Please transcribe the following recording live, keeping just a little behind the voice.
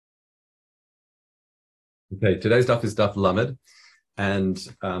Okay, today's daf is daf lamed, and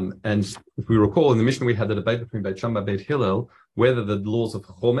if we recall in the Mishnah we had the debate between Beit Shammai and Beit Hillel whether the laws of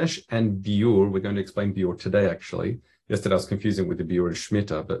Chomesh and Biur. We're going to explain Biur today. Actually, yesterday I was confusing with the Biur and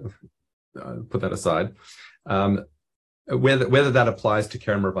Shemitah, but put that aside. Whether that applies to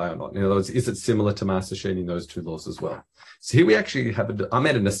Kerem Ravai or not. In other words, is it similar to Maaser Sheni in those two laws as well? So here we actually have I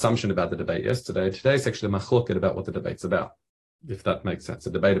made an assumption about the debate yesterday. Today is actually a machloket about what the debate's about, if that makes sense,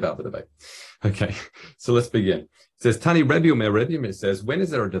 a debate about the debate. Okay, so let's begin. It says, Tani Rebbe Omer says, when is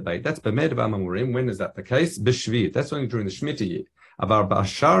there a debate? That's B'med V'Amamurim. When is that the case? B'Shvit. That's only during the Shemitah year. Avar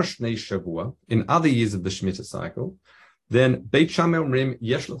B'Ashar Shnei Shavua, in other years of the Shemitah cycle, then Beit Shammai Omrim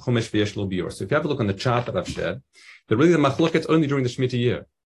Yesh Lo Chomesh V'Yesh Lo Biur. So if you have a look on the chart that I've shared, that really the machloket's only during the Shemitah year.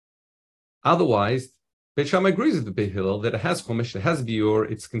 Otherwise, Beit Shammai agrees with the Beit Hillel that it has Chomesh, it has Biur.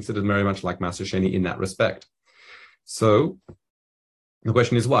 It's considered very much like Maaser Sheni in that respect. So the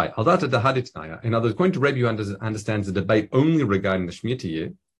question is why? In other words, going to Rebbe who understands the debate only regarding the Shemitah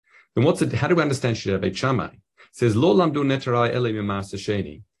year, then how do we understand Shir Beit Shammai? It says, Lo lamdu neterai ele Maaser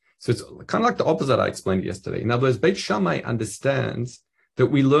Sheni. So it's kind of like the opposite I explained yesterday. In other words, Beit Shammai understands that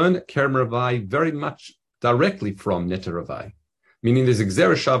we learn Kerem Ravai very much directly from Neter Ravai, meaning there's a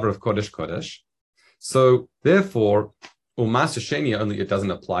Gzera Shavar of Kodesh Kodesh. So therefore, or Maaser Sheni only it doesn't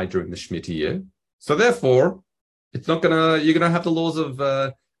apply during the Shemitah year. So therefore, it's not you're gonna have the laws of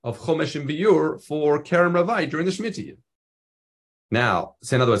Chomesh and Biur for Kerem Ravai during the Shemitah year. Now,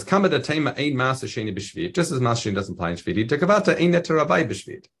 so in other words, Kama Datema Ein Maaser Sheni B'Shvit, just as Maaser Sheni doesn't apply in Shvit, Tekavata Ein Neter Ravai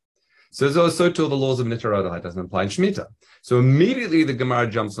B'Shvit. So too the laws of Neter Ravai doesn't apply in Shemitah. So immediately the Gemara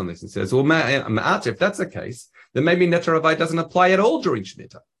jumps on this and says, well, Ma'at, if that's the case, then maybe Neter Ravai doesn't apply at all during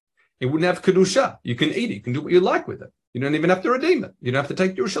Shemitah. It wouldn't have Kedusha. You can eat it. You can do what you like with it. You don't even have to redeem it. You don't have to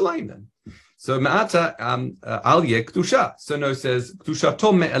take Yerushalayim then. So Ma'ata Alye Kedusha. So no says Kedusha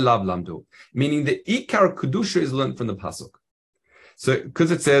Tom Me'elav Lamdu, meaning the Ikar Kedusha is learned from the pasuk. So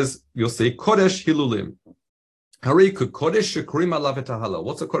because it says, you'll see Kodesh Hilulim. Hari Kodesh Shekrim Alav et Halal.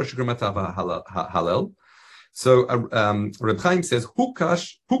 What's a Kodesh Shekrim et Halal? So Reb Chaim says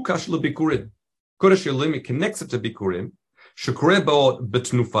Hukash LeBikurim. Kodesh Hilulim, it connects it to Bikurim. Shekrebo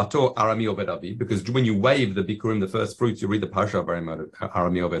betnufato Arami Oved Avi, because when you wave the Bikurim, the first fruits, you read the Parsha of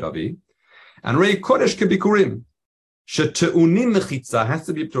Arami Oved Avi. And Rei Kodesh Kebikurim. Sheteunim Mechitza has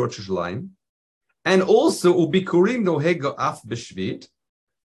to be Ptor Shishlayim. And also Ubikurim Nohego Af B'Shvit.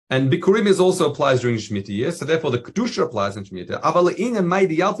 And Bikurim is also applies during Shemitah year, so therefore the Kedusha applies in Shemitah. Aval in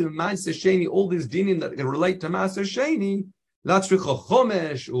Maidi Altim Maaser Sheni, all these dinim that can relate to Maaser Sheni, Latzricha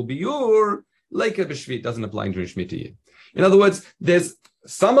Chomesh Ubiur, Leika B'Shvit doesn't apply during Shemitah year. In other words, there's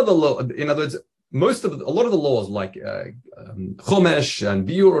some of the law. In other words, a lot of the laws like Chomesh and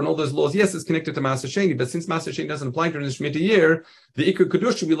Biur and all those laws, yes, it's connected to Maaser Sheni, but since Maaser Sheni doesn't apply during the Shemitah year, the Iker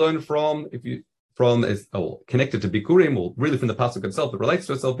Kedusha we learn is connected to Bikurim, or really from the pasuk itself that relates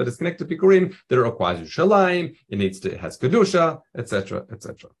to itself, but it's connected to Bikurim that it requires Yerushalayim, it has Kedusha, etc.,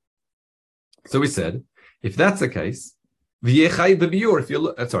 etc. So we said, if that's the case, v'yechai b'biur. If you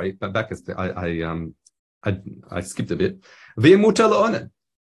look, sorry, back I skipped a bit.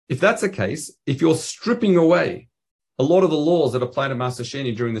 If that's the case, if you're stripping away a lot of the laws that apply to Maaser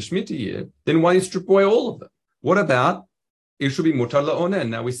Sheni during the Shemitah year, then why do you strip away all of them? What about it should be mutar la'onen?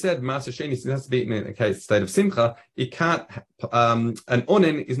 Now we said Maaser Sheni, since it has to be in a case state of simcha, it can't. An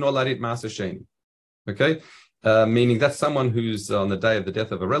onen is not allowed to eat Maaser Sheni. Okay, meaning that's someone who's on the day of the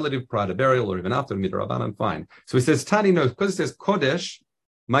death of a relative, prior to burial, or even after midrabanan. Fine. So he says Tani knows because it says kodesh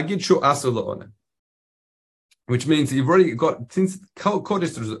magid shu asu la'onen, which means you've already got, since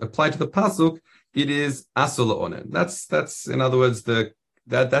kodesh is applied to the pasuk, it is asu la'onen. That's in other words it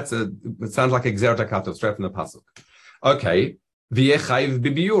sounds like a gzera takato straight from the pasuk. Okay, v'yechayiv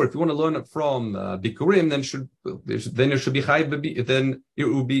b'biur. If you want to learn it from Bikurim, then it should be chayiv. Then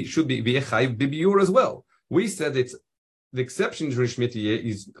it should be v'yechayiv b'biur as well. We said it's the exception during Shemitah year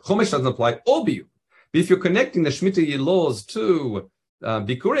is Chomesh doesn't apply or Biur. If you're connecting the Shemitah year laws to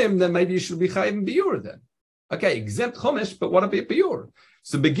Bikurim, then maybe you should be chayiv b'biur then. Okay, exempt Chomesh, but what about Biur?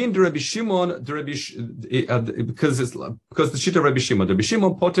 So begin to Rabbi Shimon, because the Shita of Rabbi Shimon. Rabbi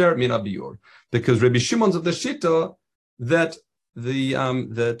Shimon poter mina Biur, because Rabbi Shimon's of the Shita that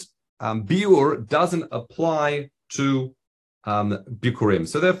Biur doesn't apply to Bikurim.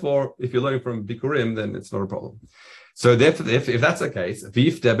 So therefore, if you're learning from Bikurim, then it's not a problem. So therefore, if that's the case,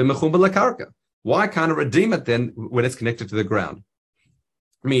 why can't I redeem it then when it's connected to the ground?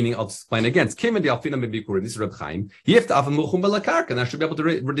 Meaning, I'll explain again. This is Reb Chaim. And I should be able to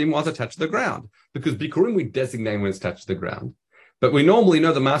redeem once attached to the ground. Because Bikurim we designate when it's attached to the ground. But we normally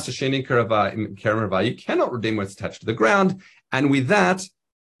know the Maaser Sheni Kerem Ravai, you cannot redeem when it's attached to the ground. And with that,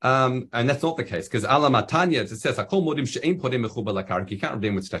 and that's not the case, because Ala Matanya, it says, you can't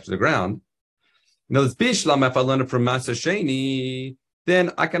redeem what's attached to the ground. Now, this Bishlam, if I learn it from Maaser Sheni,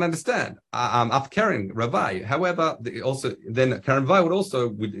 then I can understand. Af Karen Ravai. However, also then Karen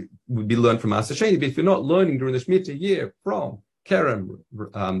Ravai would be learned from Maaser Sheni. But if you're not learning during the Shemitah year from Karen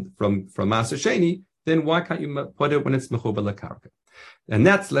from Maaser Sheni, then why can't you put it when it's Mechuba Lakarka? And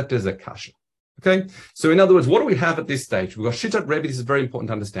that's left as a kasha. Okay, so in other words, what do we have at this stage? We've got Shittat Rebbe. This is very important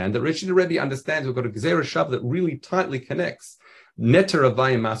to understand. That Shittat Rebbe understands we've got a Gezerah Shav that really tightly connects Netter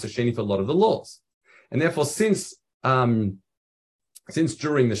Ravai and Maaser Sheni for a lot of the laws, and therefore since during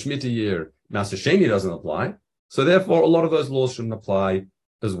the Shemitah year Maaser Sheni doesn't apply, so therefore a lot of those laws shouldn't apply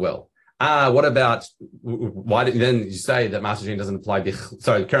as well. What about why did then you say that Maaser Sheni doesn't apply?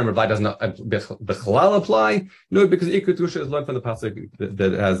 Keren Ravai doesn't Bechlal apply? No, because Kedusha is learned from the pasuk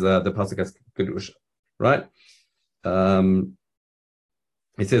that has the pasuk has Kedusha, right?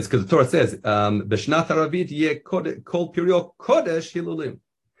 It says because the Torah says B'shnat Haravit ye kol pirio kodesh hilulim.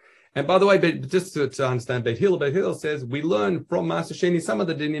 And by the way, but just to understand, Beit Hillel says we learn from Maaser Sheni some of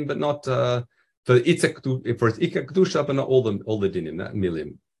the dinim, but not for its Ikka Kedusha, but not all the dinim, not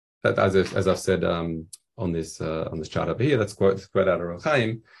milim. That, as I've said on this chart over here, that's quite out of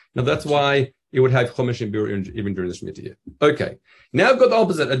Chaim. Now that's why it would have Chomesh and Bir even during the Shemitah year. Okay, now I've got the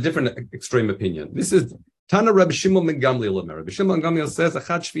opposite, a different extreme opinion. This is Tana Rabbi Shimon ben Gamliel. Rabbi Shimon ben Gamliel says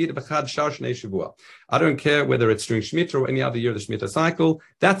Achad Shvi'it v'Achad Shar Shnei Shavua. I don't care whether it's during Shemitah or any other year of the Shemitah cycle.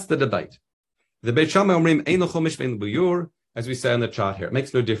 That's the debate. The Beit Shammai Omrim Ein Chomesh ve'Ein Buyur, as we say on the chart here, it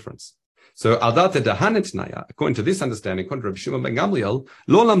makes no difference. So, according to this understanding, according to Rabbi Shimon ben Gamliel,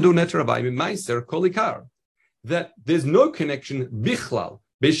 lo lamdu neter Ravai Maaser kol ikar, that there's no connection bichlal.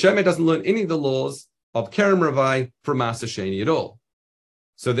 Beit Shammai doesn't learn any of the laws of Keren Ravai from Maaser Sheni at all.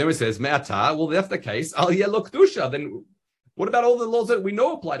 So then it says me'ata. Well, that's the case. Al yelo kedusha. Then what about all the laws that we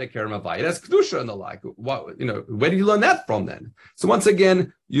know apply to Keren Ravai? It has kedusha and the like. What, where do you learn that from then? So once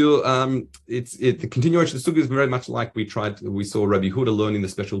again, the continuation of the sugi is very much like we saw Rabbi Huda learning the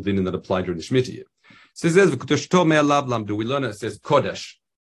special din that applied during the Shemitah year. So it says v'kedushto me'alav lamdu. We learn it says kodesh.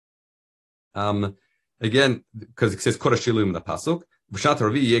 Again, because it says kodesh ilulim in the pasuk. B'shat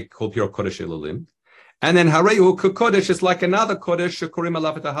haravi yeh kol piro kodesh ilulim. And then harehu kodesh is like another kodesh shekorim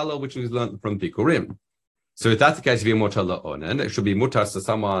alav et halal, which is learned from bikurim. So if that's the case, it should be mutar to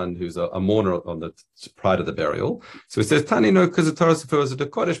someone who's a mourner on the prior to the burial. So it says Tani, because the Torah refers to the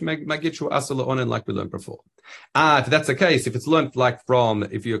Kodesh, Magichu Asala Onen, like we learned before. If that's the case, if it's learned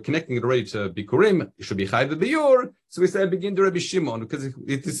if you're connecting it already to Bikurim, it should be Chayv Biyur. So we say begin to Rabbi Shimon, because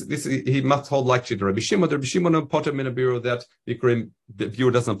he must hold like to Rabbi Shimon. The Rabbi Shimon and Potter Minabiro that Bikurim, the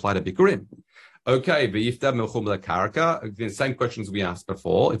Biyur doesn't apply to Bikurim. Okay, but if that melchum karka, the same questions we asked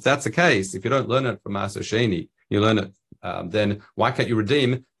before. If that's the case, if you don't learn it from Maaser Sheni, you learn it, then why can't you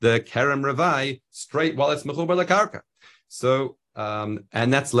redeem the Keren Ravai straight while it's melchum karka? So,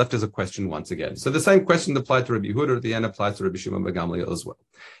 and that's left as a question once again. So the same question that applied to Rabbi Yehuda at the end applies to Rabbi Shimon ben Gamliel as well.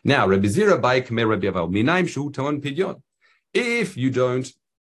 Now, Rabbi Zira by Kamei Rabbi Aval Minaim Shu Ton Pidyon. If you don't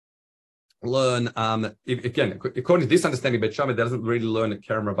learn, again, according to this understanding, Beit Shammai doesn't really learn at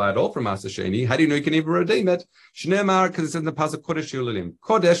Keren Ravai at all from Maaser Sheni. How do you know you can even redeem it? Shneimar, because it says in the pasuk Kodesh Hilulim,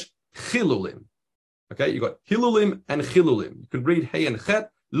 Kodesh Chilulim. Okay, you got Hilulim and Chilulim. You can read Hey and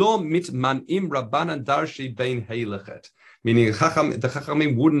Chet. Lo mitmanim Rabbanan darshi bein Hey lechet. Meaning the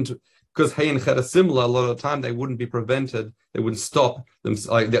Chachamim wouldn't, because Hey and Chet are similar. A lot of the time they wouldn't be prevented. They wouldn't stop them.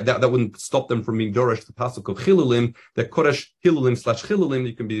 That wouldn't stop them from being dorish. The pasuk of Chilulim, the Kodesh Hilulim / Chilulim,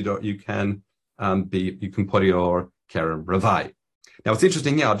 you can put your Keren Ravai. Now it's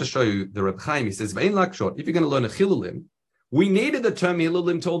interesting here. I'll just show you the Reb Chaim. He says, "Vein lakshot." If you're going to learn a Chilulim, we needed the term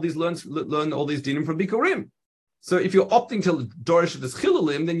Hilulim to all these learn all these dinim from Bikurim. So if you're opting to dorish this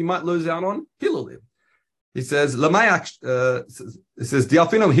Chilulim, then you might lose out on Hilulim. He says, "Lamayak." It says,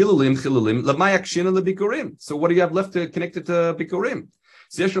 "Dialfinam Hilulim Chilulim Lamayak Shina LeBikurim." So what do you have left to connect it to Bikurim?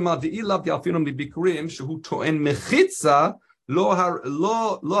 So Yeshma Di'ilav Dialfinam LeBikurim Shehu Toen Mechitza Lo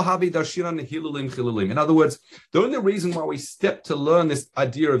Havi Darshinan Hilulim Chilulim. In other words, the only reason why we step to learn this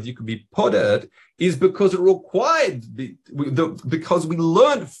idea of you could be potted is because it required because we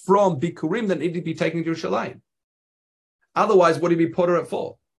learned from Bikurim that needed to be taken to Yerushalayim. Otherwise, what do you be potter it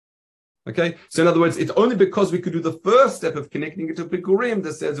for? Okay, so in other words, it's only because we could do the first step of connecting it to Bikurim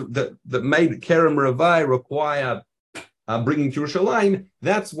that says that made Keren Ravai require bringing to Yerushalayim.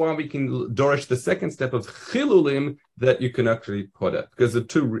 That's why we can dorish the second step of Chilulim that you can actually put it, because the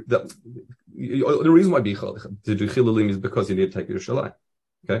reason why to do Chilulim is because you need to take Yerushalayim.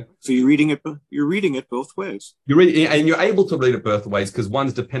 Okay, so you're reading it both ways. And you're able to read it both ways because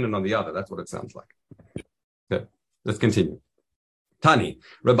one's dependent on the other. That's what it sounds like. Okay, let's continue. Tani,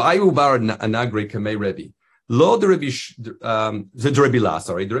 Rabbi Ayu bar Anagri Kamei Rebbe. Lo the Rebbe La,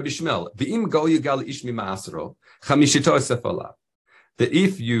 sorry, the Rebbe Shmuel. V'im go yigal ishmi ma'asro, chamishito esefala. That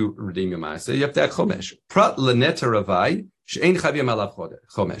if you redeem your maaser, you have to add chomesh. Prat leneta ravai she'ein chavim alav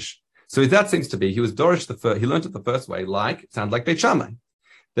chomesh. So that seems to be he was dorish he learned it the first way, like it sounds like Beit Shammai.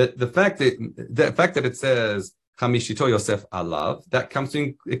 That the fact that it says chamishito yosef alav, that comes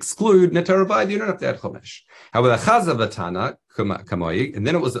to exclude neta ravai. You don't have to add chomesh. However, chazav vatana kamoi, and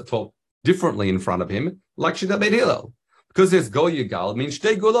then it was told differently in front of him, like Shita Beit Hillel, because there's go yigal means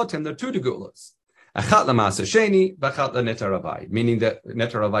shtei gulot and there are two gulos. Achat la Maaser Sheni, v'achat la neta ravai, meaning that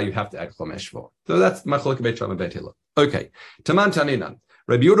neta ravai you have to add chomesh for. So that's machlok Beit Shammai Beit Hillel. Okay, Taman Taninan.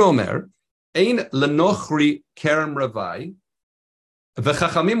 Rabbi Yehuda Omer, ein lenochri kerem ravai,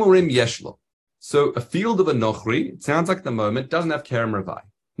 v'chachamim urim yeshlo. So a field of a nochri, it sounds like at the moment, doesn't have kerem ravai.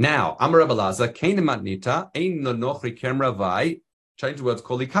 Now, Amar Rabbi Elazar, kein matnita, ein lenochri kerem ravai, change the words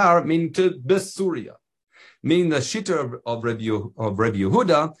kolikar, meaning to besuria. Meaning the shita of Rabbi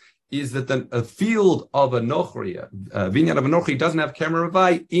Yehuda is that a field of a nochri, a vineyard of a nochri, doesn't have kerem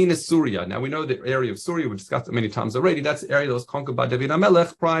ravai in Assyria. Now we know the area of Syria, we've discussed it many times already, that's the area that was conquered by David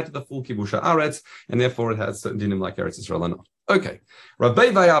HaMelech prior to the full kibush haaretz, and therefore it has certain dinim like Eretz Yisrael or not. Okay. Rabbi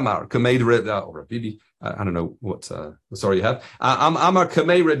Vayamar, Kameid or Rabbi, I don't know what sorry you have. Amar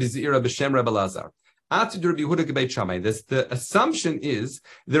Kamei Rabbi Zira B'Shem Rabbi Elazar. After the Rabbi Yehuda Gebeit Shammai, the assumption is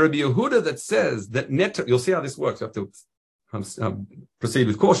the Rabbi Yehuda that says that neta, you'll see how this works, you have to proceed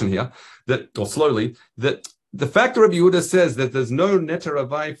with caution here, or slowly, that the fact that Rabbi Yehuda says that there's no neta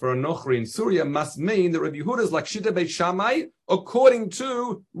ravai for a nochri in Syria must mean that Rabbi Yehuda is like Shita Beit Shammai according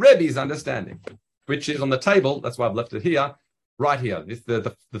to Rebbe's understanding, which is on the table, that's why I've left it here, right here, this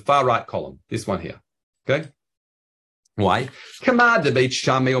the far right column, this one here, okay? Why? Just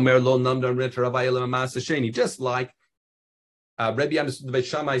like Rebbe understood the Beit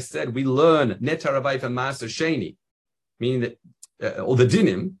Shammai said, we learn neta ravai from Maaser Sheni, meaning that, or the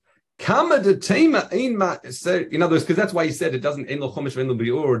dinim. In other words, because that's why he said it doesn't end lo chomesh v'en lo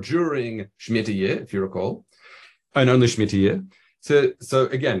biur during Shemitah year, if you recall, and only Shemitah year. So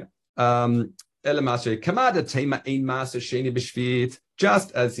again,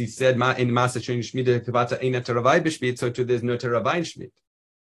 just as he said, so too, there's no teravai in Shmit.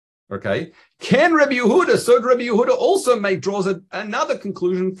 Okay. Can Rabbi Yehuda? So Rabbi Yehuda also draws another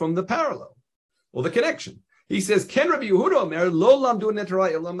conclusion from the parallel or the connection. He says, "Ken Rabbi Yehuda Omer lo lamdu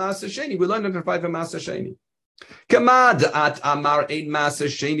neterai ela Maaser Sheni." We learned neterai from Maaser Sheni. Kamad at Amar ein Maaser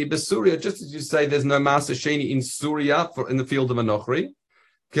Sheni beSuria. Just as you say, there's no Maaser Sheni in Syria in the field of Anochri.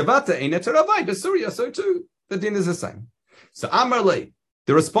 Kavata ein neterai beSuria. So too, the din is the same. So Amar le.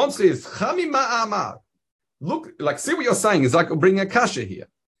 The response is Chamima Amar. Look, see what you're saying is like bring a kasha here.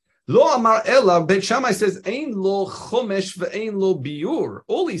 Lo Amar Ela. Beit Shammai says ein lo chomesh ve'ein lo biur.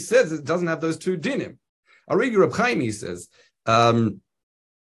 All he says is it doesn't have those two dinim. Arigi Reb Chaim, he says,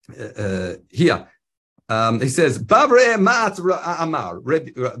 here, he says, Babre Ma'at Amar, Rabbi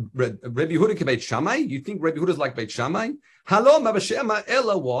Yehuda Beit Shammai, you think Rabbi Yehuda is like Beit Shammai? Halo Mabashema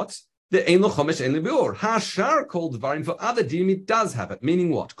Ella what? The Ein Lo Chomesh Ein Lo Biur. Hashar called Dvarim for other dinim, it does have it, meaning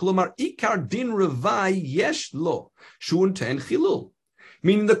what? Kulomar Ikar Din Revai Yesh Lo, Shun Ten Chilul.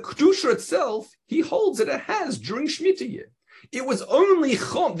 Meaning the Kedusha itself, he holds that it has during Shemitah year. It was only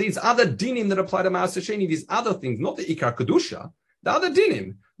these other dinim that apply to Maaser Sheni, these other things, not the Ikar Kedusha, the other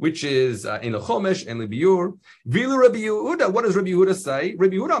dinim, which is in the Chomesh and Libiur. Vilu Rabbi Yehuda, what does Rabbi Yehuda say?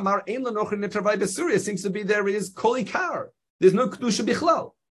 Rabbi Yehuda Amar Ein Lenochri Netravai Besuria seems to be there is Kol Ikar. There's no Kedusha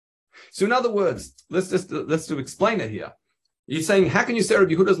Bichlal. So in other words, let's explain it here. He's saying, how can you say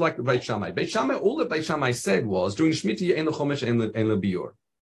Rabbi Yehuda is like Beit Shammai? Beit Shammai, all that Beit Shammai said was during Shemitah Ein Chomesh and Libiur.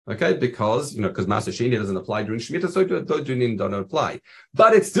 Okay, because Maaser Sheni doesn't apply during Shemitah, so those dinim don't apply.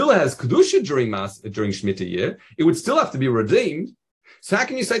 But it still has Kedusha during Shemitah year. It would still have to be redeemed. So how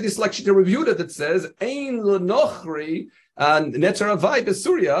can you say this like Shita Rabbi Yehuda that says Ein Lenochri and Neter Avai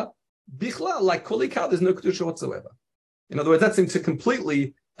Besuria Bichlal, like Kolikar, there's no Kedusha whatsoever. In other words, that seems to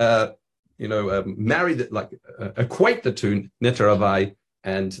completely marry equate the two Neter Avai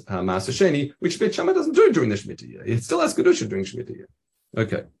and Maaser Sheni, which Beit Shammai doesn't do during the Shemitah year. It still has Kedusha during Shemitah year.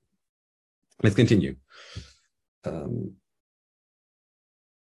 Okay, let's continue. Okay,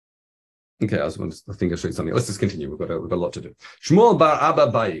 I think I'll show you something. Let's just continue. We've got a lot to do. Shmuel bar Abba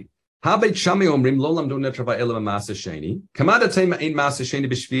Bayi. Ha Beit Shammai omrim lo lamdu neter ravai ela Maaser Sheni. Kamada tema ein Maaser Sheni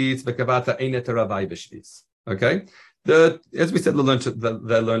b'shvitz v'kavata ein neter ravai b'shvitz. Okay, as we said, they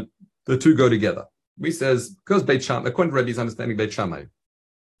learned the two go together. We says because Beit Shammai, according to Rebbe's understanding, Beit Shammai,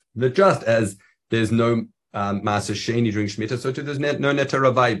 that just as there's no Maaser Sheni during Shemitah, so too there's no Neter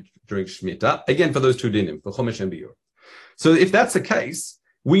Ravai during Shemitah. Again, for those two dinim, for Chomesh and Biur. So if that's the case,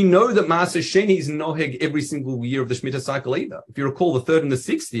 we know that Maaser Sheni is noheg every single year of the Shemitah cycle either. If you recall, the third and the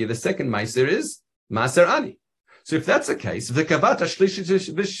sixth year, the second Maaser is Maaser Ani. So if that's the case, the Kavata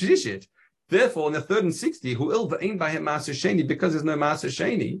Shlishit, therefore in the third and sixth year, who ilvain by him Maaser Sheni, because there's no Maaser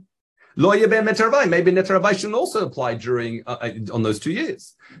Sheni, Lo Yebeh Neteravai. Maybe Neteravai shouldn't also apply during on those 2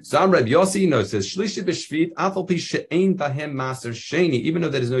 years. So Rabbi Yossi says Shlishit b'Shvit Afal Pi she'ein bahem Maaser Sheni. Even though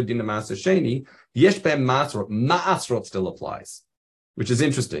there is no din of Maaser Sheni, Yesh Behem Ma'asrot still applies, which is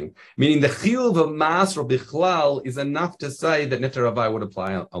interesting. Meaning the chiyuv of Maaser bichlal is enough to say that Neteravai would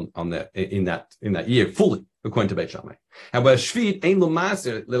apply on that in that year fully, according to Beit Shammai. However, Shvit Ein Lo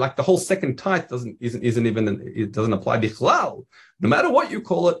Maaser, like the whole second tithe doesn't apply bichlal, no matter what you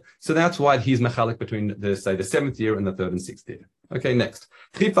call it. So that's why he's mechalik between the 7th year and the 3rd and 6th year. Okay, next.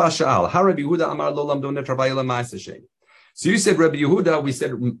 Chifa Sha'al, Ha Rabbi Yehuda Amar Lo Lamdo Neteravai Ela Maaser Sheni. So you said Rabbi Yehuda, we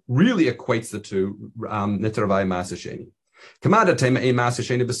said really equates the two, Neteravai Maaser Sheni.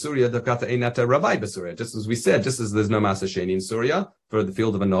 Just as we said, just as there's no Maaser Sheni in Syria for the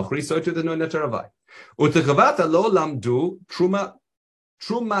field of Anochri, so too there's no Neteravai.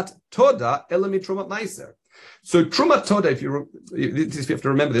 Trumat Toda elami Trumat Maaser. So Trumat Toda, if you have to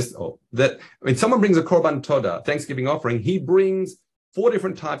remember this, that when someone brings a Korban Toda, Thanksgiving offering, he brings 4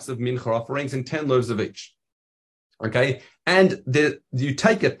 different types of mincha offerings and 10 loaves of each. Okay, and you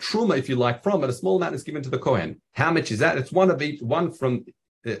take a truma, if you like, from it. A small amount is given to the Kohen. How much is that? It's one from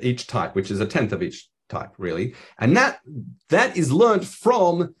each type, which is a 10th of each type, really. And that is learned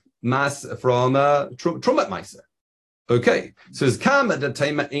from Trumat Maaser. Okay, so as Kama the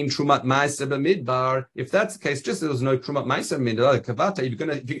Tema in Trumat Maaser b'Midbar. If that's the case, just as there's no Trumat Maaser b'Midbar, Kavata,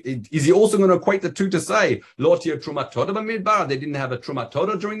 is he also going to equate the two to say Lotia Trumat Toda b'Midbar? They didn't have a Trumat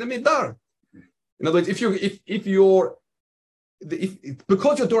Toda during the Midbar. In other words, because you're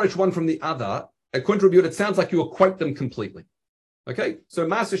Dorish one from the other, according to Rabbi Yehuda, it sounds like you equate them completely. Okay, so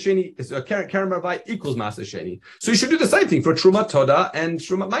Maaser Sheni is Karen Ravai equals Maaser Sheni. So you should do the same thing for Trumat Toda and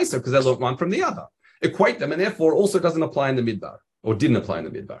Trumat Maaser because they learn one from the other. Equate them, and therefore also doesn't apply in the Midbar or didn't apply in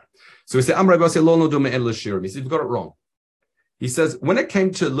the Midbar. So we say Amar Rabbi Yossi lo nodu me'en l'shirim. He says you've got it wrong. He says when it came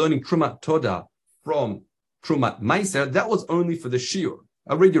to learning Trumat Toda from Trumat Maaser, that was only for the shiur.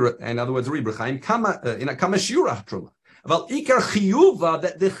 I'll read you, in other words, Ribrachaim, kama shiurah truma. About ikar chiyuva,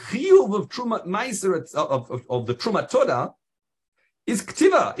 that the chiyuv of Trumat Maaser of the Trumat Toda is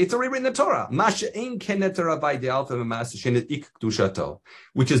ktiva. It's already written in the Torah. Masha'in keneteravai de'alta v'Maaser Sheni ik kedushato,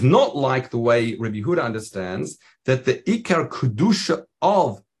 which is not like the way Rabbi Yehuda understands that the ikar kedusha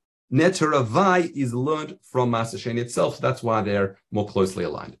of Neteravai is learned from Maaser Sheni itself. So that's why they're more closely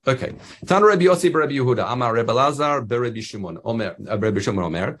aligned. Okay. Tan Rabbi Yossi Rabbi Yehuda Amar Rabbi Lazar Rabbi Shimon Omer Rabbi Shimon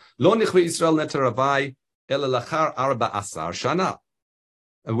Omer Lo nichve Yisrael Neteravai ela lachar arba asar shana,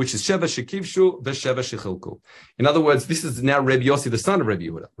 which is Sheva Shekivshu v'Sheva Shechilku. In other words, this is now Rabbi Yossi, the son of Rabbi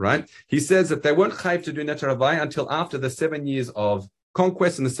Yehuda, right? He says that they weren't chayv to do Neteravai until after the 7 years of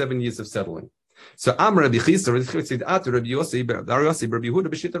conquest and the 7 years of settling. So Amr Rabbi Chisa, Rabbi Yossi, Rabbi Yehuda,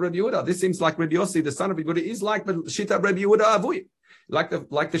 B'Shita Rabbi Yehuda. This seems like Rabbi Yossi, the son of Rabbi Yehuda, is like B'Shita Rabbi Yehuda Avui,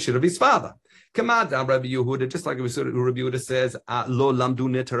 like the shit of his father. Kamad Rabbi Yehuda, just like Rabbi Yehuda says, Lo lamdu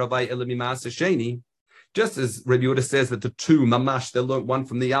neteravai elami Maaser Sheni. Just as Rabbi Yehuda says that the two mamash, they learned one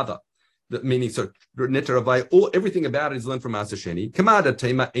from the other. Meaning, so Neteravai, everything about it is learned from Maaser Sheni. Kamada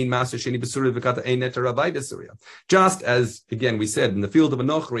tema ein Maaser Sheni b'Surya v'kata ein Neteravai b'Surya. Just as again we said in the field of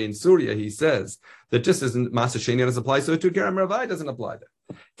Anochri in Syria, he says that just as Maaser Sheni doesn't apply, so to Kerem Ravai doesn't apply there.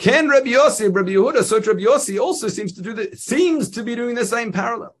 Ken Rabbi Yossi, Rabbi Yehuda, so Rabbi Yossi also seems to be doing the same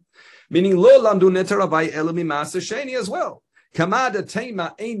parallel, meaning lo lamdu Neteravai elami Maaser Sheni as well. Kamada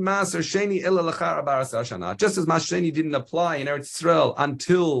tema ein Maaser Sheni ela lachar barasar shana. Just as Maaser Sheni didn't apply in Eretz Yisrael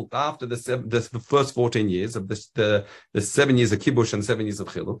until after the first 14 years of the 7 years of kibush and 7 years of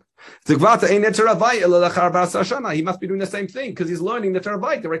chiluk. Zigvata ein Neteravai ela lachar barasar shana. He must be doing the same thing because he's learning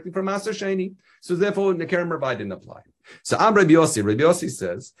Neteravai directly from Maaser Sheni. So therefore, Nekerem Ravai didn't apply. So Rabbi Yossi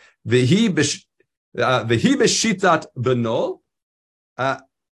says v'hi b'shitat b'no.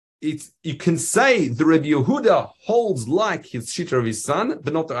 You can say the Rabbi Yehuda holds like his shita of his son,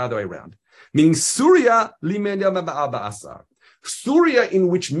 but not the other way around. Meaning Surya asar. Surya in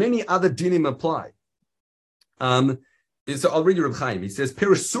which many other dinim apply. So I'll read you Reb Chaim. He says,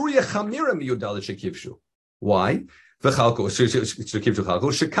 Perish Surya chamira miyudal shekivshu. Why? Because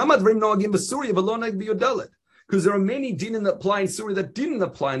there are many dinim that apply in Surya that didn't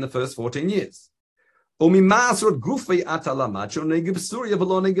apply in the first 14 years. Because there are many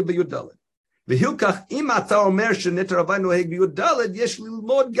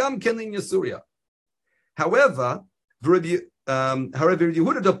However, however,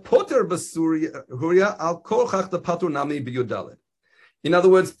 Yehuda the potter b'Surya al korchach the patur nami b'Yudalet. In other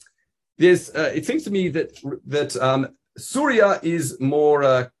words, there's. It seems to me that Surya is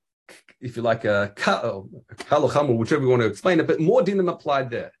more, if you like, kalacham or whichever you want to explain it, but more dinim applied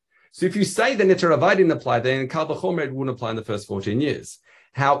there. So if you say the Neteravai didn't apply there, and Kal V'chomer it wouldn't apply in the first 14 years.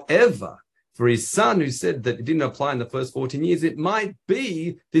 However, for his son who said that it didn't apply in the first 14 years, it might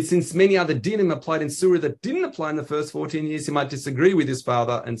be that since many other dinim applied in Surah that didn't apply in the first 14 years, he might disagree with his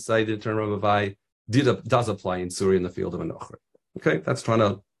father and say that Neteravai does apply in Surah in the field of Anochri. Okay, that's trying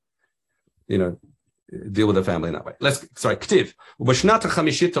to, deal with the family in that way. Ktiv. Ubashnat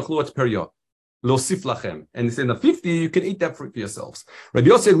chamishit tachlu et periot. Losif lachem. And it's in the 50 year, you can eat that fruit for yourselves. Rabbi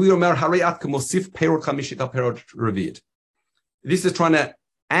Yosef Omer Hareat Kamosif Perot Chamishit al Perot Revid. This is trying to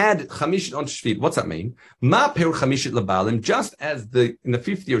add Chamishit on Shvit. What's that mean? Ma Perot Chamishit Labalim, just as in the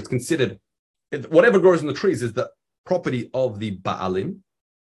 50th year it's considered, whatever grows in the trees is the property of the Baalim.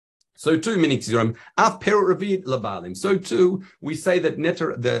 So too, Minik Af Perot Revid Labalim. So too, we say that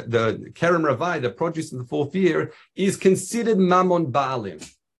the Kerem Ravai, the produce in the 4th year, is considered Mammon Baalim.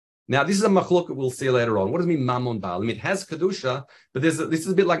 Now, this is a machloket we'll see later on. What does it mean, Mammon Baalim? It has Kedusha, but this is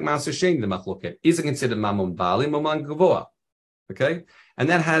a bit like Maaser Sheni, the machloket. Is it considered Mammon Baalim or Man Gavoa? Okay? And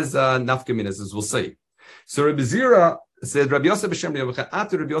that has nafkaminas, as we'll see. So Rabbi Zira said, Rabbi Yosef B'Shem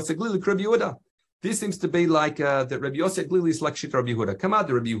Atu Rabbi Yosef Glili Rabbi Yehuda. This seems to be like that Rabbi Yosef Glili is like Shit Rabbi Yehuda. Come out,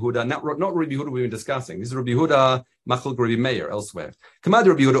 Rabbi Yehuda, not Rabbi Yehuda we've been discussing. This is Rabbi Yehuda, Machlok Rabbi Meir, elsewhere. Come out,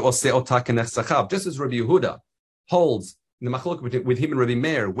 Rabbi Yehuda, Ose Otakanech Sachav. Just as Rabbi Yehuda holds in the machlok with him and Rabbi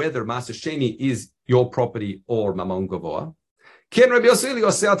Meir, whether Maaser Sheni is your property or Mamon Gavoa. So to Rabbi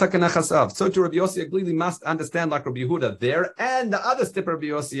Yossi Aglili must understand like Rabbi Yehuda there, and the other step of Rabbi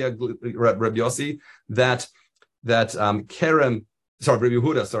Yossi that Rabbi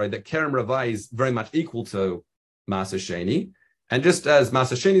Yehuda, that Kerem Ravai is very much equal to Maaser Sheni, and just as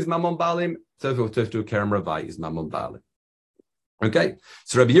Maaser Sheni is Mamon Balim, so to Kerem Ravai is Mamon Balim. Okay,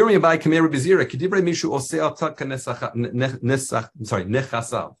 so Rabbi Yirmiyah by Kamei Rabbi Zira, Kedivrei Mishu Oseh Atak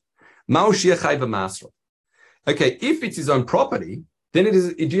Nechasav, Ma'u Shiachai v'Masrot. Okay, if it's his own property, then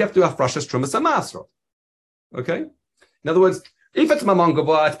you have to have Rashas Trumas Masrot. Okay, in other words, if it's Mamon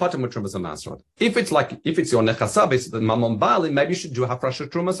Gavoa, it's Patam with Trumas Masrot. If it's your Nechasav, it's the Mamon Bali, maybe you should do have Rashas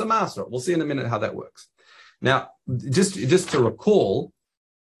Trumas Masrot. We'll see in a minute how that works. Now, just to recall.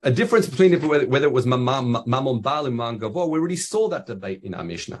 A difference between whether it was Mamon Baal and Mamon Gavoa, we already saw that debate in our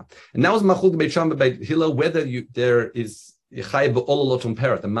Mishnah. And that was Machul Beit Shammai Beit Hillel, whether there is Yechai B'Ololotum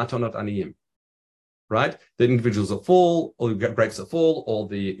Peret, the Matonot Aniyim. Right? The individuals are full, or the grapes are full, or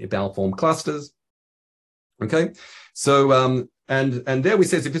the malformed clusters. Okay? So, and there we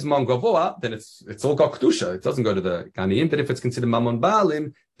say if it's Mamon Gavoa, then it's all got Kedusha. It doesn't go to the Aniyim. But if it's considered Mamon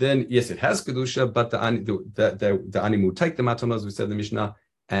Baalim, then yes, it has Kedusha, but the Aniyim will take the Matonot, as we said in the Mishnah,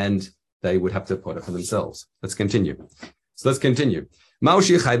 and they would have to put it for themselves. Let's continue. Maushi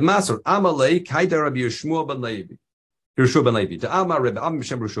Chayv Masur Amalei Kaida Rabbi Yeshua ben Levi. Yeshua ben Levi. The Amar Rabbi Am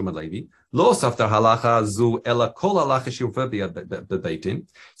Shem Yeshua ben Levi. Lo Saftar Halacha Zu Ela Kol Halacha Shilfa Beitin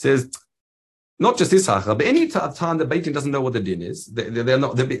says not just this halacha, but any time the Beitin doesn't know what the din is, they're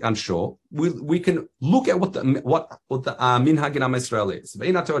a bit unsure. We can look at what the minhag in Am Yisrael is.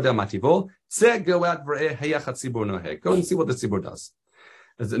 Ve'inato Adel Mativo. Say go out v'reh heyachat tzibur noheg. Go and see what the tzibur does.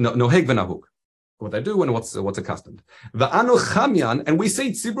 Noheg v'nahuk, what they do and what's accustomed. V'anu chamyan, and we say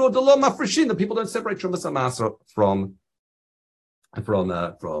tzibur delo mafreshin. The people don't separate Trumas Maaser from Kerem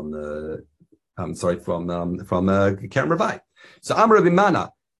Ravai. So Amar Rabbi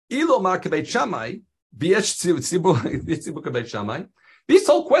Mana, ilo mar kebeit Shammai, v'yesh tzibur kebeit Shammai. This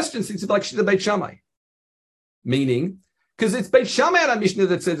whole question seems to be like shita Beit Shammai, meaning because it's Beit Shammai and a Mishnah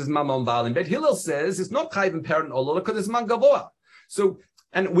that says it's Mamon Baalim. Beit Hillel says it's not Chayv and Parent Olola because it's Man Gavoa. So.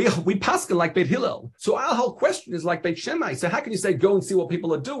 And we paskin like Beit Hillel. So our whole question is like Beit Shammai. So how can you say go and see what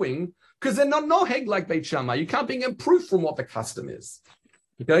people are doing? Because they're not noheg like Beit Shammai. You can't bring in proof from what the custom is.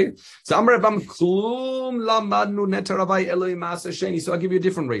 Okay? So Amar Rabam Klum Lamadnu Neteravai Eloi Maaser Sheni. So I'll give you a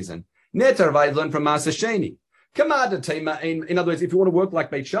different reason. Neteravai learned from Maaser Sheni. In other words, if you want to work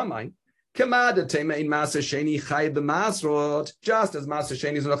like Beit Shammai, Kamada Tema in Maaser Sheni Chai b'Masrot, just as Maaser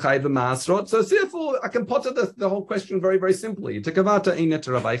Sheni is not Chai b'Masrot. So therefore, I can put the whole question very, very simply. Tekavata Einet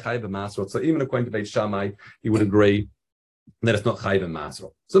Rabbi Chai b'Masrot. So even according to Beit Shammai, you would agree that it's not Chai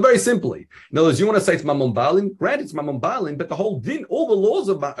b'Masrot. So very simply, in other words, you want to say it's Mamon Baalim, granted it's Mamon Baalim, but the whole din, all the laws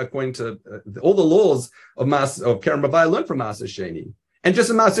of according to all the laws of Kerem Ravai learned from Maaser Sheni. And just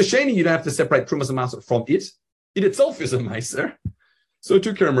in Maaser Sheni, you don't have to separate Trumas and Maaser from it. It itself is a Maaser. So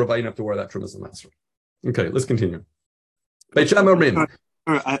to Kerem Ravai, you don't have to worry about Trumas and Maaser. Okay, let's continue. Beit Shammai Rim.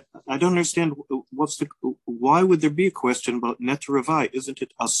 I don't understand why would there be a question about Neta Ravai? Isn't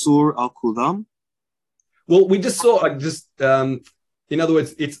it Asur al Kulam? Well, we just saw, in other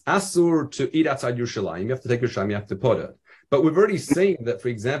words, it's Asur to eat outside Yerushalayim. You have to take Yerushalayim, you have to put it. But we've already seen that, for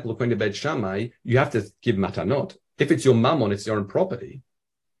example, according to Beit Shammai, you have to give matanot. If it's your mammon, it's your own property.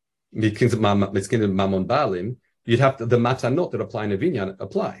 It's kind of mammon balim. You'd have the matanot that apply in a vineyard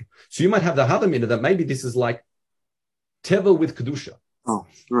apply. So you might have the halamina that maybe this is like tevel with kedusha. Oh,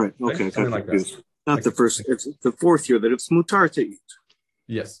 right. Okay. Something like that. Not the first. It's the fourth year that it's mutar to eat.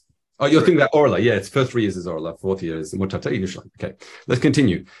 Yes. Oh, you're thinking about Orla. Yeah, it's first 3 years is Orla, fourth year is mutar to eat. Okay, let's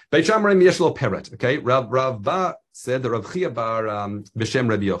continue. Beit Shammai yeshlo peret. Okay, Rav Ba said the Rav Chia bar b'shem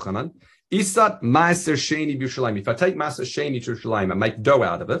Rabbi Yochanan. Isat Maaser Sheni b'Yerushalayim. If I take Maaser Sheni to Yerushalayim and make dough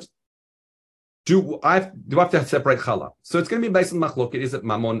out of it, do I have to separate challah? So it's going to be based on machlok. Is it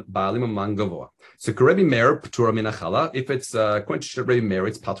mamon baalim or mamon gavoa? So Rabbi Meir p'tura min challah. If it's according to Rabbi Meir,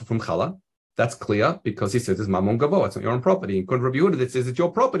 it's patur from challah. That's clear because he says it's mamon gavoa. It's not your own property. And according to Rabbi Yehuda, that says it's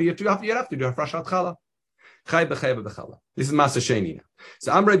your property. You have to do hafrashat challah. Chay b'chay b'challah. This is Maaser Sheni now.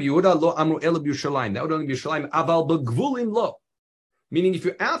 So Am Rabbi Yehuda lo amru ela b'Yerushalayim. That would only be Yerushalayim. Aval b'gvulim lo. Meaning, if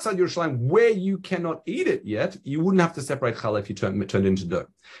you're outside Yerushalayim where you cannot eat it yet, you wouldn't have to separate challah if you turn it into dough.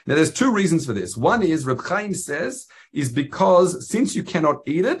 Now, there's two reasons for this. One is, Reb Chaim says, is because since you cannot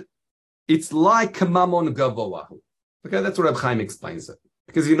eat it, it's like mamon gavoahu. Okay, that's what Reb Chaim explains it.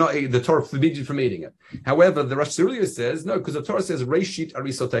 Because the Torah forbids you from eating it. However, the Rosh Hashanah says, no, because the Torah says, Reishit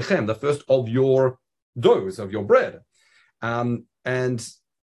arisotechem, the first of your doughs, of your bread. And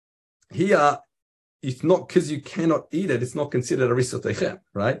here, it's not because you cannot eat it; it's not considered a risotechem,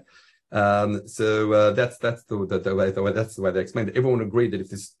 right? That's the way they explained it. Everyone agreed that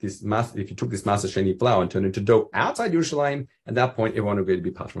if you took this Maaser Sheni flour and turned it into dough outside Yerushalayim, at that point everyone agreed to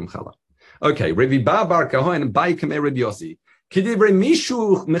be part from challah. Okay, Rabbi Bar Kahoin and Bai Kamei Rabbi Yossi. Kidivrei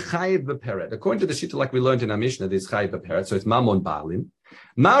mishu mechayev b'peret. According to the shita, like we learned in our Mishnah, there's chayev b'peret, so it's mamon baalim.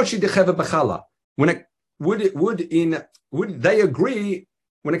 Ma'oshi decheva b'chala. Would they agree?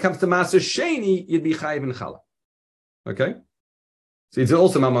 When it comes to Maaser Sheni, you'd be chayiv in challah. Okay, so it's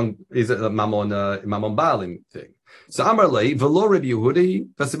also mamon baalim thing. So Amar lei v'lo Rabbi Yehudi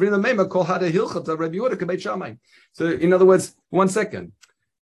v'sabrina meima kol hada hilchata Rabbi Yehuda k'beit Shammai. So in other words, 1 second,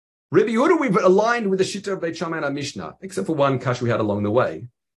 Rabbi Yehuda we've aligned with the shita of Beit Shammai and our Mishnah, except for one kash we had along the way.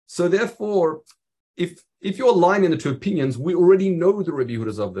 So therefore, if you're aligning the two opinions, we already know the Rabbi Yehuda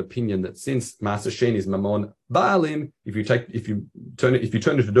is of the opinion that since Maaser Sheni is mamon baalim, if you turn it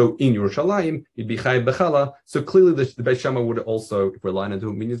into dough in Yerushalayim, you'd be chayiv b'chala. So clearly, the Beit Shammai would also, if we're aligning the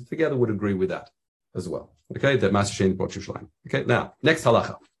two opinions together, would agree with that as well. Okay, that Maaser Sheni brought Yerushalayim. Okay, now next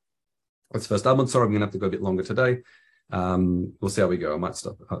halacha. Let's first. I'm sorry, I'm going to have to go a bit longer today. We'll see how we go. I might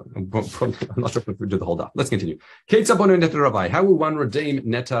stop. I'm not sure if we do the whole day. Let's continue. How will one redeem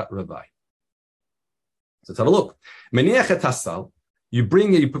neta ravai? So let's have a look. You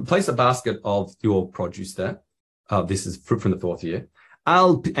place a basket of your produce there. This is fruit from the fourth year.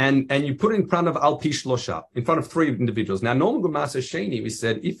 And you put it in front of al pish losha, in front of 3 individuals. Now, normally with Maaser Sheni, we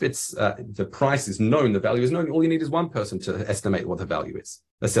said if it's the price is known, the value is known, all you need is one person to estimate what the value is,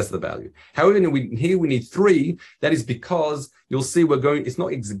 assess the value. However, here we need 3. That is because you'll see it's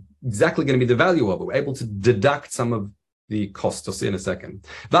not exactly going to be the value of it. We're able to deduct some of the cost. You'll see in a second.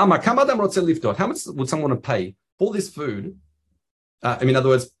 How much would someone want to pay for this food? In other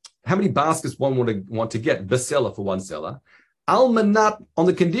words, how many baskets one would want to get? The seller for one seller. Almanat, on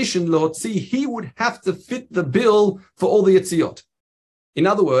the condition, Lotzi, he would have to fit the bill for all the yitziot. In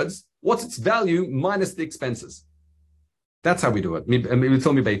other words, what's its value minus the expenses? That's how we do it. And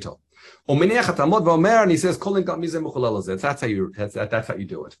he says, that's how you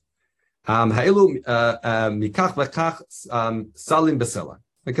do it.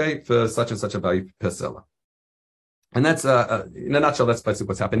 Okay, for such and such a value per seller. And that's, in a nutshell, that's basically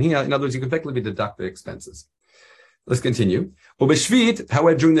what's happened here. In other words, you can effectively deduct the expenses. Let's continue. However,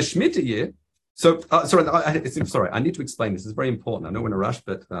 during the Shemitah year, I need to explain this. It's very important. I know we're in a rush,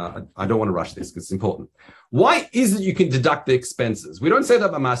 but I don't want to rush this because it's important. Why is it you can deduct the expenses? We don't say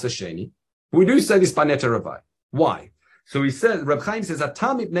that by Maaser Sheni. We do say this by Neta Ravai. Why? So he says, Reb Chaim says,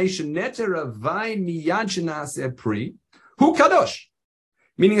 Atam ipnei sheneta ravai miyad shenaseh pri hu kadosh.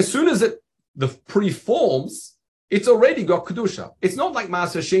 Meaning, as soon as the pri forms, it's already got kedusha. It's not like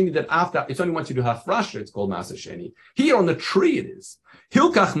Maaser Sheni that after it's only once you do hafrasha, it's called Maaser Sheni. Here on the tree, it is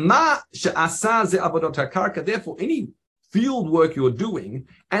hilkach ma she'asa ze avodot hakarka. Therefore, any field work you're doing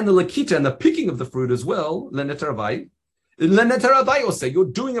and the lakita and the picking of the fruit as well, leneta ravai. Neta Ravai also, you're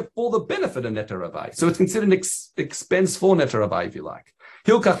doing it for the benefit of Neta Ravai. So it's considered an expense for Neta Ravai, if you like.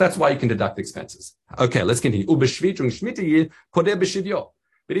 Hilkach, that's why you can deduct expenses. Okay, let's continue. Ubeshvit during Shemitah year, kodeh b'shivyo.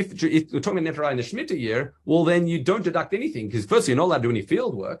 But if you're talking about Netarah in the Shemitah year, well, then you don't deduct anything, because firstly, you're not allowed to do any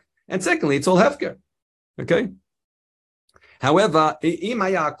field work, and secondly, it's all hefker. Okay? However,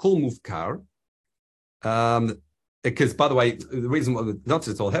 imaya kol mufkar, because, by the way, the reason why not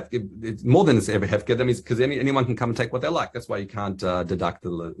just all hefker, it's more than it's ever hefker, that means because anyone can come and take what they like. That's why you can't deduct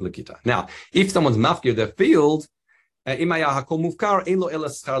the lekita. Now, if someone's mafkir their field, you can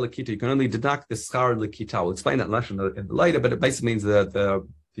only deduct the schar lekita. We'll explain that later, but it basically means the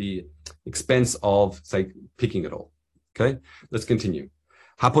expense of, say, picking it all. Okay, let's continue.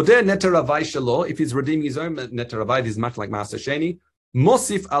 Hapoder neteravai shelo, if he's redeeming his own neteravai, is much like Maaser Sheni.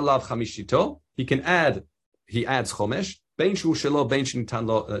 Mosif alav chamishito, he adds chomesh. Ben shu shelo, ben shinitan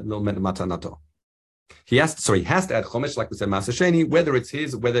lo matanato. He has to add chomesh, like we said, Maaser Sheni, whether it's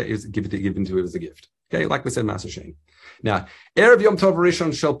his, whether it's given to him as a gift. Okay, like we said, Maaser Sheni. Now, Erev Yom Tov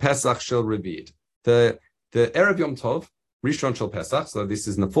Rishon Shel Pesach Shel Revid. The Erev Yom Tov Rishon Shel Pesach. So this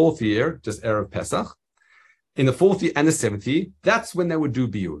is in the 4th year, just Erev Pesach. In the 4th year and the 7th year, that's when they would do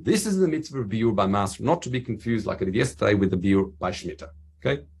biur. This is the mitzvah of biur by Maaser, not to be confused like I did yesterday with the biur by Shemitah.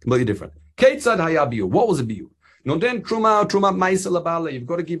 Okay, completely different. Keitzad haya biur. What was a biur? No, then truma ma'aser labale. You've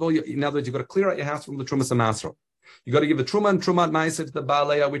got to give all your. In other words, you've got to clear out your house from the trumas and maaser. You've got to give the truma and ma'aser to the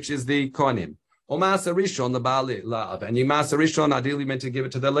baalei, which is the kohanim. Or Maaser Rishon the Baalei La'av, and you Maaser Rishon ideally meant to give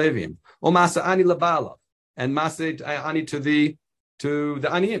it to the Levim. Or Maaser Ani LaBaalav, and Maaser Ani to the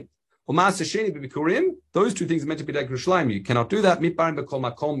Aniyim. Or Maaser Sheni B'Bikurim, those two things are meant to be like Yerushalayim. You cannot do that. Mitbarim B'Kol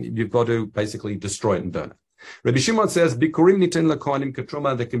Makom, you've got to basically destroy it and burn it. Rabbi Shimon says Bikurim Nitin LaKohanim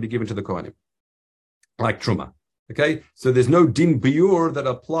Katruma that can be given to the Kohanim, like Truma. Okay, so there's no din biur that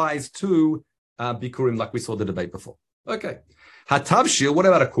applies to Bikurim like we saw the debate before. Okay, Hatavshil. What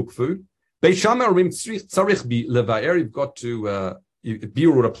about a cooked food? You've got to,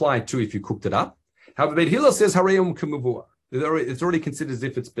 biur would apply to if you cooked it up. However, Beit Hillel says, it's already considered as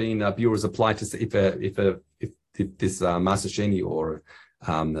if it's been, biur is applied to, if this Maaser Sheni or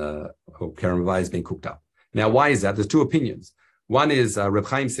Keren Vavai has been cooked up. Now, why is that? There's two opinions. One is, Reb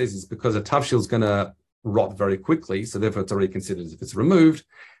Chaim says it's because a tavshil is going to rot very quickly, so therefore it's already considered as if it's removed.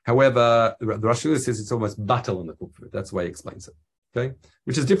 However, the Rosh Hashanah says it's almost batal in the cooked food. That's the way he explains it. Okay,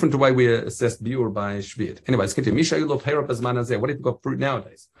 which is different to the way we assess biur by shvit. Anyway, let's continue. What if you've got fruit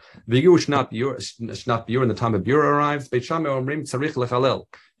nowadays? Shnat biur, in the time of biur arrives.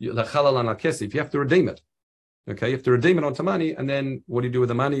 If you have to redeem it, okay, you have to redeem it onto money, and then what do you do with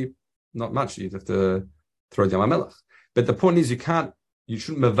the money? Not much. You have to throw it down melech. But the point is, you shouldn't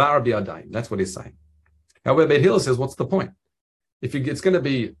mevar bi'adayim. That's what he's saying. However, Beit Hillel says, what's the point? If it's going to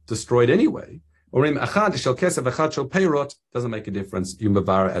be destroyed anyway. Doesn't make a difference. You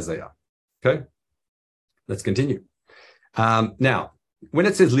mavara as they are. Okay, let's continue. Now, when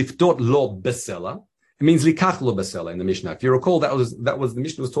it says lifdot lo besela, it means likach lo besela in the Mishnah. If you recall, that was the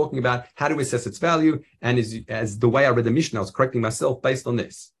Mishnah was talking about how to assess its value, and as the way I read the Mishnah, I was correcting myself based on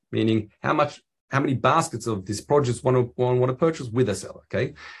this, meaning how many baskets of this produce one want to purchase with a seller.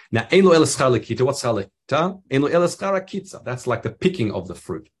 Okay. Now, elo el schar lekita. What's schar lekita? Elo el schar kitza. That's like the picking of the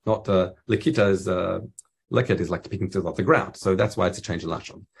fruit. Not lekita is leket is like the picking things off the ground. So that's why it's a change in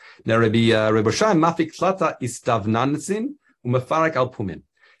lashon. Now, Rabbi Shai mafik tlata istavnansin umefarek al pumin.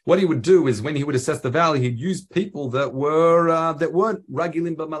 What he would do is when he would assess the value, he'd use people that weren't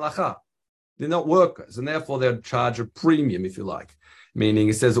ragilim b'malacha. They're not workers, and therefore they'd charge a premium, if you like. Meaning,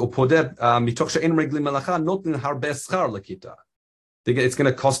 it says, it's going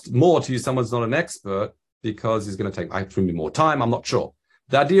to cost more to use someone who's not an expert because he's going to take maybe more time. I'm not sure.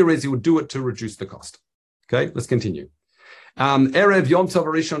 The idea is he would do it to reduce the cost. Okay, let's continue. Erev Yom Tov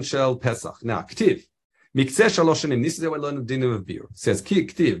Rishon Shel Pesach. Now, Ktiv. Mikzeh Shalosh Shanim. This is how I learn the din of beer. It says,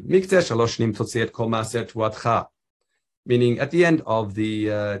 Ktiv. Mikzeh Shalosh Shanim Totziet Kol Maaser Tuatcha. Meaning, at the end of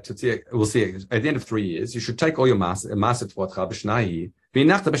we'll see, at the end of 3 years, you should take all your maaser tvuatcha b'shnahi,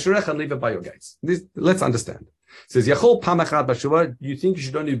 v'inachta b'shirecha, and leave it by your gates. Let's understand. It says, Yachol pam echad b'shavua, you think you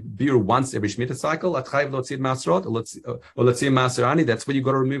should only beer once every Shemitah cycle? Atchayiv lotzid maaserot, or lotzid maaser ani, that's where you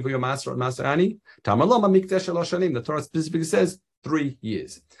got to remove your maaserot, maaser ani. Tamalom amikdeh shalosh shanim, the Torah specifically says 3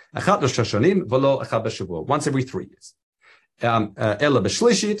 years. Echad l'shosh shanim, v'lo echad b'shavua, once every 3 years. Ela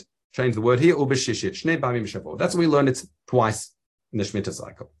b'shlishit, change the word here. That's what we learned. It's twice in the Shemitah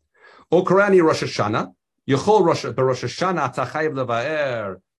cycle. Or Korani Rosh Hashanah. Yechol Rosh Hashanah tachayev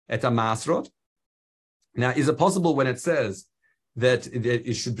levaer et hamasrot. Now, is it possible when it says that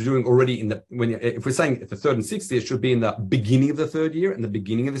it should be doing already if we're saying at the 3rd and 6th year, it should be in the beginning of the 3rd year and the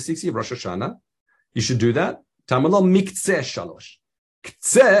beginning of the 6th year, Rosh Hashanah. You should do that. Tamalom miktzeh shalosh.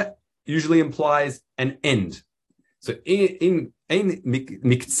 Ktzeh usually implies an end. So in Ein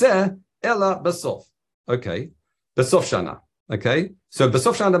miktzeh ela basof. Okay. Basof shana. Okay. So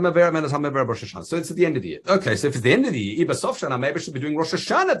basof shana mever menas hamever Rosh Hashanah. So it's at the end of the year. Okay. So if it's the end of the year, basof shana, maybe I should be doing Rosh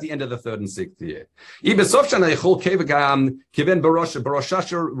Hashanah at the end of the 3rd and 6th year. Basof shana yichol kevegam kiven barosh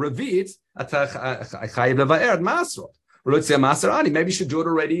baroshash revit atach chayiv levaer masrot. Maybe you should do it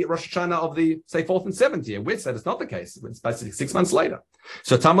already Rosh Hashanah of the, say, 4th and 7th year. We said it's not the case. It's basically 6 months later.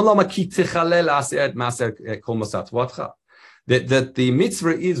 So that the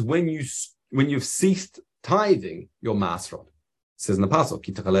mitzvah is when you've ceased tithing your masrot. It says in the pasuk,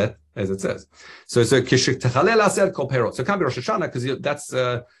 ki techalel, as it says. So techalel aser kol perot. So it can't be Rosh Hashanah because that's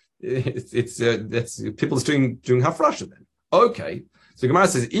people are doing hafrasha then. Okay. So Gemara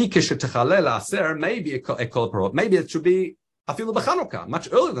says, maybe a kol perot. Maybe it should be afilu b'Chanukah, much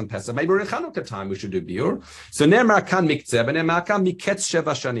earlier than Pesach. Maybe in Chanukah time we should do biur. So ne'emar kan miktzeh, ne'emar kan miketz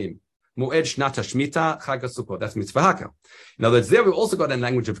sheva shanim. Mu'ed shnat hashmita chag haSukkot. That's mitzvah haka. In other words, there we've also got a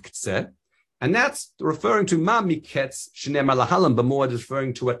language of ktzeh, and that's referring to ma miketz shne'emar lahalam b'moed, is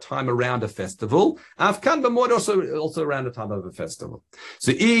referring to a time around a festival. Avkan b'moed also around a time of a festival.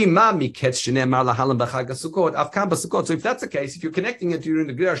 So ma miketz shne'emar lahalam b'chag haSukkot, avkan b'Sukkot. So if that's the case, if you're connecting it during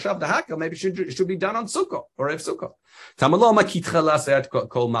the Ger Shav the Haka, maybe it should be done on Sukkot or Ev Sukkot. So in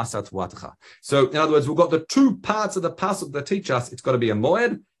other words, we've got the two parts of the pasuk that teach us it's got to be a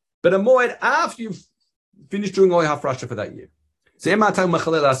moed, but a moed after you've finished doing all your hafrasha for that year. So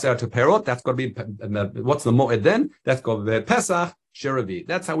that's got to be, what's the moed then? That's got to be Pesach, Sheravi.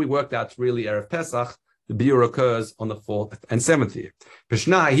 That's how we worked out really Erev Pesach. The biur occurs on the 4th and 7th year.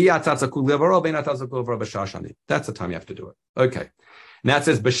 That's the time you have to do it. Okay. Now it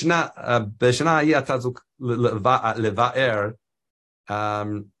says, in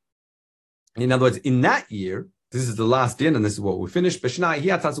other words, in that year, this is the last din, and this is what we finished. What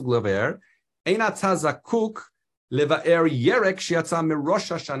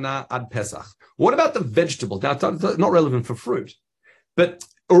about the vegetables? Now, it's not relevant for fruit, but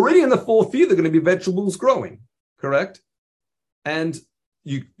already in the 4th year, there are going to be vegetables growing, correct? And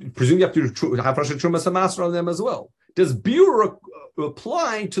you presume you have to have Rosh Hashanah on them as well. Does biur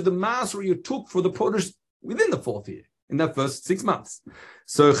apply to the maser you took for the produce within the 4th year, in that first 6 months?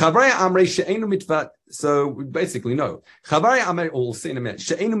 So Chavraya Amrei she'enu mitvad. So we basically know Chavraya Amrei, or we'll see in a minute,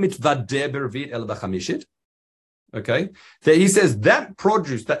 she'enu mitvadeh bervit el b'chamishit. Okay, that he says that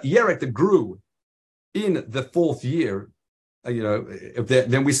produce, that yerek that grew in the 4th year,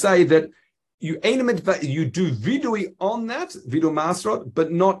 then we say that you do vidui on that vidu masrot,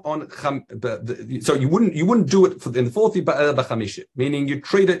 but not on so you wouldn't do it in the 4th year, but b'chamishit, meaning you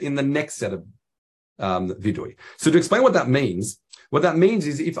treat it in the next set of vidui. So to explain what that means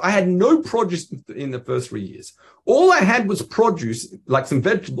is if I had no produce in the first 3 years, all I had was produce, like some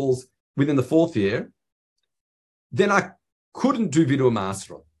vegetables within the 4th year, then I couldn't do vidu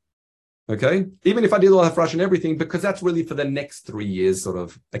masrot. Okay, even if I did all hafrash and everything, because that's really for the next 3 years sort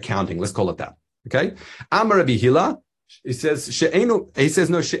of accounting. Let's call it that. Okay, Amar Rabbi Hila, he says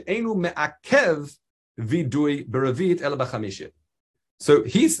no she'enu me'akev vidui beravit el b'chamishit. So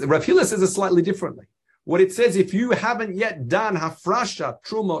Rabbi Hila says it slightly differently. What it says, if you haven't yet done hafrasha,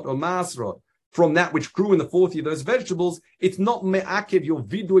 trumot or masrot from that which grew in the 4th year, those vegetables, it's not me'akev your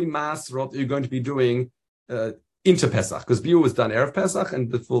vidui masrot that you're going to be doing into Pesach, because biur was done Erev Pesach,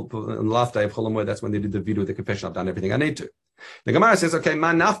 and on the last day of Chol Hamoed, that's when they did the vidu, the confession, I've done everything I need to. The Gemara says, okay,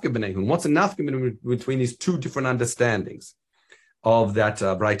 ma nafka b'nehum. What's a nafka between these two different understandings of that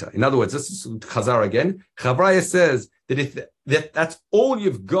braita? In other words, this is Chazar again. Chavraya says that if that's all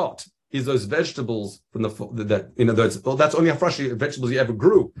you've got is those vegetables from that's only hafrash vegetables you ever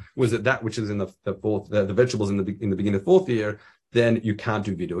grew, was it that which is in the vegetables in the beginning of the 4th year, then you can't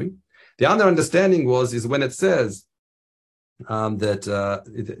do vidui. The other understanding is when it says that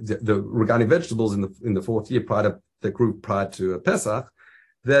the regarding vegetables in the 4th year that grew prior to Pesach,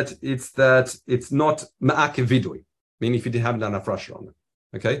 that it's not ma'akev vidui, meaning if you haven't done a hafrasha on them.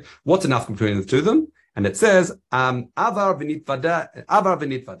 Okay, what's enough between the two of them? And it says avar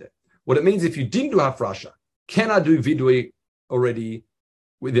v'nitvadeh. What it means, if you didn't do hafrasha, can I do vidui already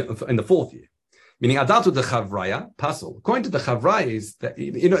in the 4th year? Meaning, adatu the chavraya, pasul. According to the chavraya, is that,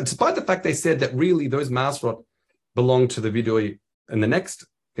 despite the fact they said that really those masrot belong to the vidui in the next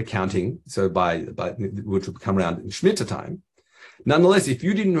accounting, so by which will come around in Shemitah time, nonetheless, if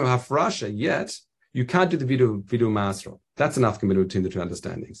you didn't have hafrasha yet, you can't do the vidui masrot. That's enough commitment between the two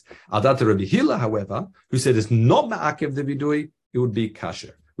understandings. Adatu Rabbi Hila, however, who said it's not ma'akev the vidui, it would be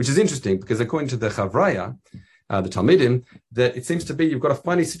kasher, which is interesting because according to the chavraya, the Talmidim, that it seems to be you've got a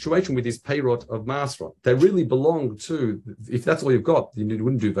funny situation with these peyrot of masrot. They really belong to, if that's all you've got, you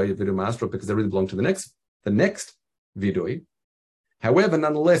wouldn't do vidu masrot because they really belong to the next vidui. However,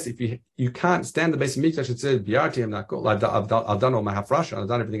 nonetheless, if you can't stand the base of mikdash, it says I've done all my hafrasha, I've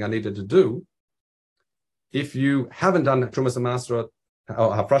done everything I needed to do. If you haven't done trumas and masrot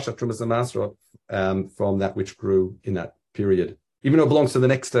or hafrasha trumas and masrot from that which grew in that period, even though it belongs to the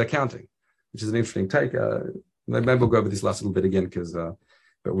next counting, which is an interesting take. Maybe we'll go over this last little bit again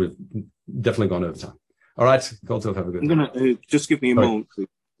but we've definitely gone over time. All right, Goldtov, have a good. I'm gonna just give me a moment, please.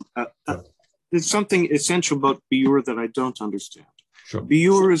 There's something essential about biur that I don't understand. Sure.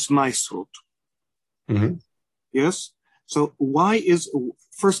 Biur is maisrut. Mm-hmm. Yes. So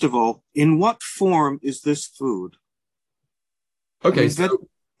first of all, in what form is this food? Okay,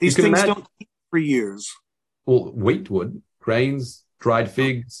 these things don't keep for years. Well, wheat would, grains, dried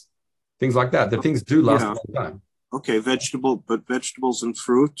figs, things like that. The things do last a long time. Okay, vegetables and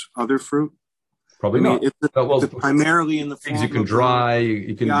fruit, other fruit? Probably not. It's primarily in the form things you can dry,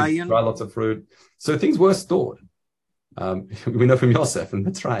 you can dry lots of fruit. So things were stored. We know from Yosef and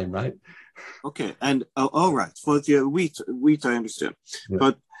Mitzrayim, right? Okay, and all right. For the wheat I understand.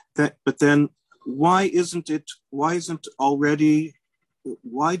 Yeah. But then why didn't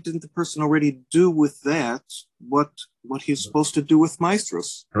the person already do with that what he's supposed to do with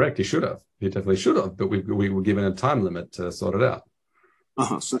maestros? Correct, he should have. He definitely should have, but we were given a time limit to sort it out.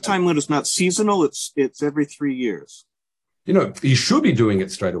 So the time limit is not seasonal, it's every 3 years. You should be doing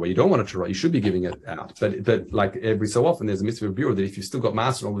it straight away. You don't want it to rot. You should be giving it out. But like every so often, there's a mitzvah of biur that if you've still got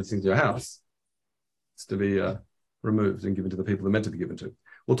master and all these things in your house, it's to be removed and given to the people they're meant to be given to.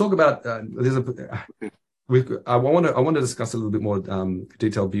 We'll talk about, I want to discuss a little bit more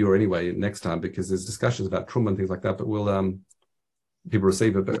detailed biur anyway next time, because there's discussions about truma and things like that, but we'll, people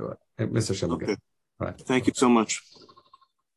receive it, but Mr. Shem again. Right. Thank you so much.